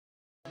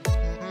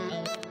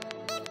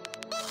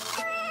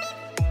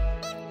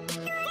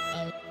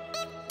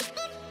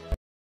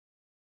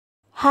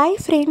Hi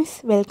friends,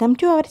 welcome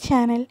to our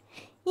channel.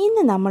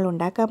 ഇന്ന് നമ്മൾ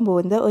ഉണ്ടാക്കാൻ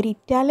പോകുന്നത് ഒരു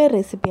ഇറ്റാലിയൻ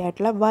റെസിപ്പി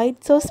ആയിട്ടുള്ള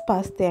വൈറ്റ് സോസ്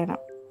പാസ്തയാണ്.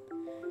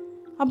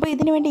 അപ്പോൾ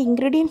ഇതിനു വേണ്ടി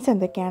ഇൻഗ്രീഡിയൻസ്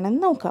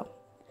എന്തൊക്കെയാണെന്ന് നോക്കാം.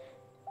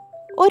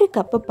 1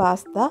 cup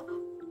pasta,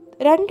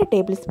 2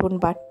 table spoon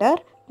butter,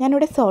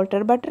 ഞാനിവിടെ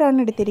സോൾട്ടഡ്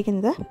ബട്ടറാണ്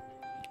എടുത്തിരിക്കുന്നത്,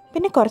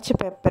 പിന്നെ കുറച്ച്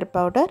pepper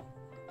powder,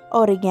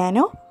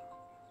 oregano,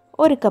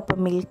 1 cup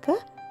milk,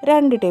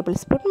 2 table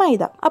spoon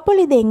മൈദ.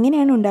 അപ്പോൾ ഇത്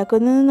എങ്ങനെയാണ്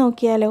ഉണ്ടാക്കുന്നതെന്ന്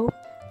നോക്കിയാലോ.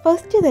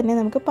 ഫസ്റ്റ് തന്നെ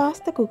നമുക്ക്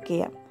പാസ്ത കുക്ക്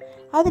ചെയ്യാം.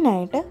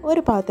 അതിനായിട്ട്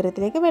ഒരു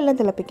പാത്രത്തിലേക്ക് വെള്ളം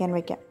തിളപ്പിക്കാൻ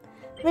വയ്ക്കാം.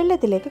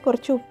 വെള്ളത്തിലേക്ക്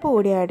കുറച്ച് ഉപ്പ്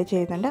കൂടി ആഡ്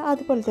ചെയ്യുന്നുണ്ട്,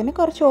 അതുപോലെ തന്നെ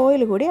കുറച്ച്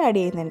ഓയിൽ കൂടി ആഡ്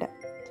ചെയ്യുന്നുണ്ട്.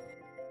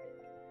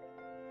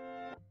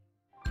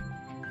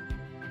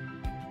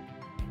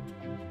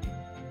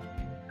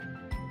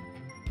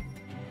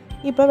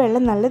 ഇപ്പോൾ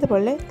വെള്ളം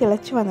നല്ലതുപോലെ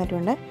തിളച്ച്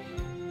വന്നിട്ടുണ്ട്.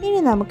 ഇനി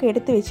നമുക്ക്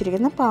എടുത്തു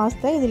വെച്ചിരിക്കുന്ന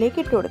പാസ്ത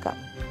ഇതിലേക്ക് ഇട്ട് കൊടുക്കാം.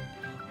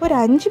 ഒരു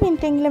 5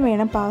 മിനിറ്റെങ്കിലും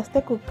വേണം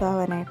പാസ്ത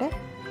കുക്കാവാനായിട്ട്.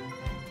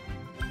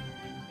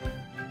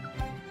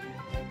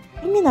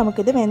 ഇനി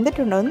നമുക്കിത്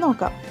വെന്തിട്ടുണ്ടോ എന്ന്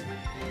നോക്കാം.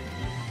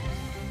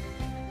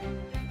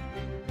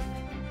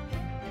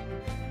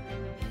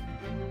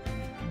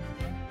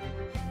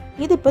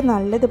 ഇതിപ്പോൾ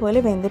നല്ലതുപോലെ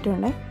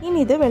വെന്തിട്ടുണ്ട്. ഇനി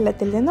ഇത്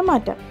വെള്ളത്തിൽ നിന്ന്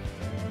മാറ്റാം.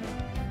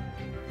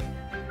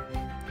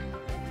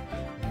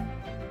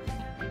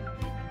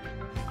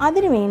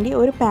 അതിനുവേണ്ടി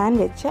ഒരു പാൻ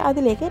വെച്ച്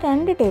അതിലേക്ക്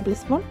 2 ടേബിൾ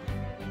സ്പൂൺ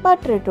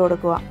ബട്ടർ ഇട്ട്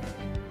കൊടുക്കുക.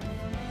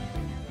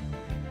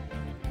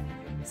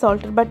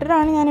 സോൾട്ടഡ്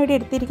ബട്ടറാണ് ഞാനിവിടെ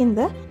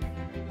എടുത്തിരിക്കുന്നത്.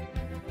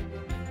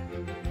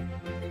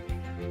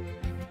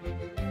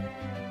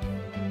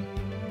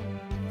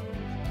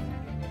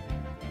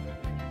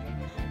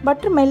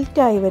 ബട്ടർ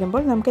മെൽറ്റായി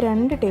വരുമ്പോൾ നമുക്ക്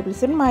 2 ടേബിൾ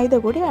സ്പൂൺ മൈദ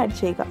കൂടി ആഡ്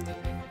ചെയ്യുക.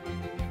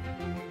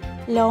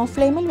 ലോ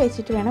ഫ്ലെയിമിൽ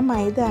വെച്ചിട്ട് വേണം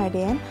മൈദ ആഡ്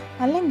ചെയ്യാൻ,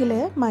 അല്ലെങ്കിൽ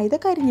മൈദ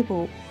കരിഞ്ഞു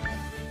പോകും.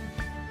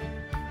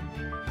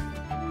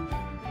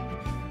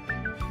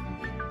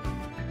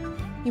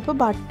 ഇപ്പോൾ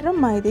ബട്ടറും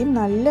മൈദയും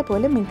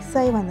നല്ലപോലെ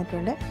മിക്സായി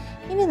വന്നിട്ടുണ്ട്.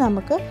 ഇനി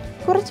നമുക്ക്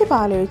കുറച്ച്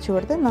പാലൊഴിച്ച്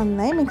കൊടുത്ത്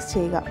നന്നായി മിക്സ്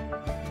ചെയ്യുക.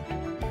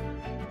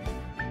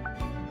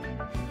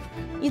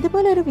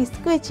 ഇതുപോലെ ഒരു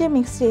വിസ്ക് വെച്ച്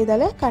മിക്സ്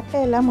ചെയ്താൽ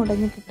കട്ടയെല്ലാം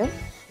ഉടഞ്ഞു കിട്ടും,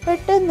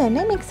 പെട്ടെന്ന്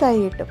തന്നെ മിക്സായി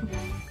കിട്ടും.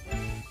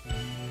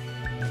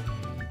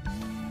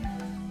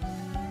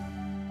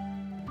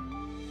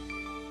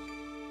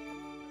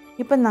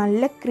 ഇപ്പം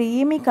നല്ല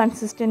ക്രീമി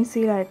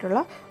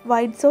കൺസിസ്റ്റൻസിയിലായിട്ടുള്ള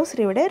വൈറ്റ് സോസ്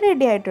ഇവിടെ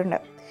റെഡി ആയിട്ടുണ്ട്.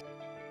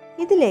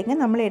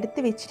 ഇതിലേക്ക് നമ്മൾ എടുത്ത്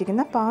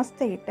വെച്ചിരിക്കുന്ന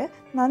പാസ്ത ഇട്ട്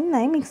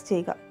നന്നായി മിക്സ്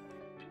ചെയ്യുക.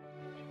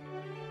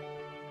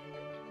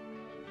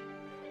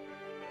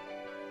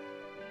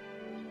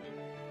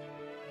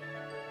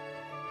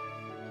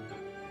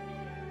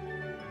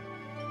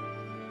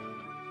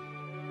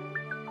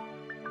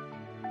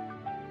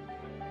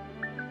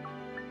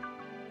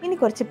 ഇനി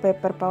കുറച്ച്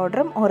പെപ്പർ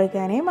പൗഡറും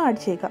ഒറിഗാനോയും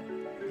ആഡ് ചെയ്യുക.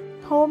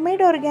 ഹോം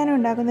മെയ്ഡ് ഒറിഗാനോ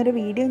ഉണ്ടാക്കുന്നൊരു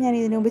വീഡിയോ ഞാൻ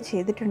ഇതിനു മുമ്പ്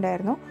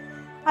ചെയ്തിട്ടുണ്ടായിരുന്നു.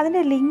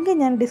 അതിൻ്റെ ലിങ്ക്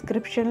ഞാൻ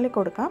ഡിസ്ക്രിപ്ഷനിൽ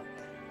കൊടുക്കാം,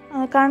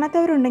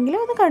 കാണാത്തവരുണ്ടെങ്കിൽ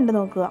ഒന്ന് കണ്ടു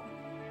നോക്കുക.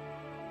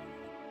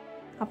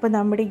 അപ്പോൾ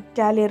നമ്മുടെ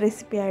ഇറ്റാലിയൻ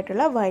റെസിപ്പി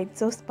ആയിട്ടുള്ള വൈറ്റ്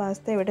സോസ്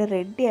പാസ്ത ഇവിടെ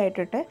റെഡി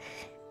ആയിട്ടുണ്ട്.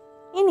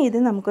 ഇനി ഇത്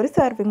നമുക്കൊരു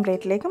സെർവിങ്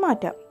പ്ലേറ്റിലേക്ക്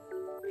മാറ്റാം.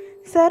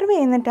 സെർവ്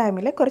ചെയ്യുന്ന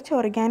ടൈമിൽ കുറച്ച്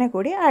ഒറിഗാനോ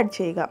കൂടി ആഡ്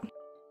ചെയ്യുക.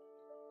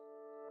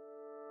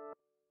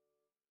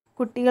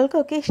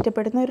 കുട്ടികൾക്കൊക്കെ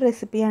ഇഷ്ടപ്പെടുന്ന ഒരു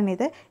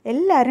റെസിപ്പിയാണിത്.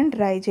 എല്ലാവരും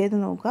ട്രൈ ചെയ്ത്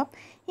നോക്കുക.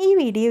 ഈ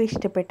വീഡിയോ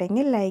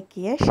ഇഷ്ടപ്പെട്ടെങ്കിൽ ലൈക്ക്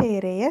ചെയ്യുക,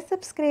 ഷെയർ ചെയ്യുക,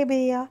 സബ്സ്ക്രൈബ്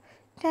ചെയ്യുക.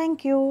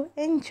 Thank you.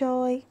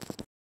 എൻജോയ്.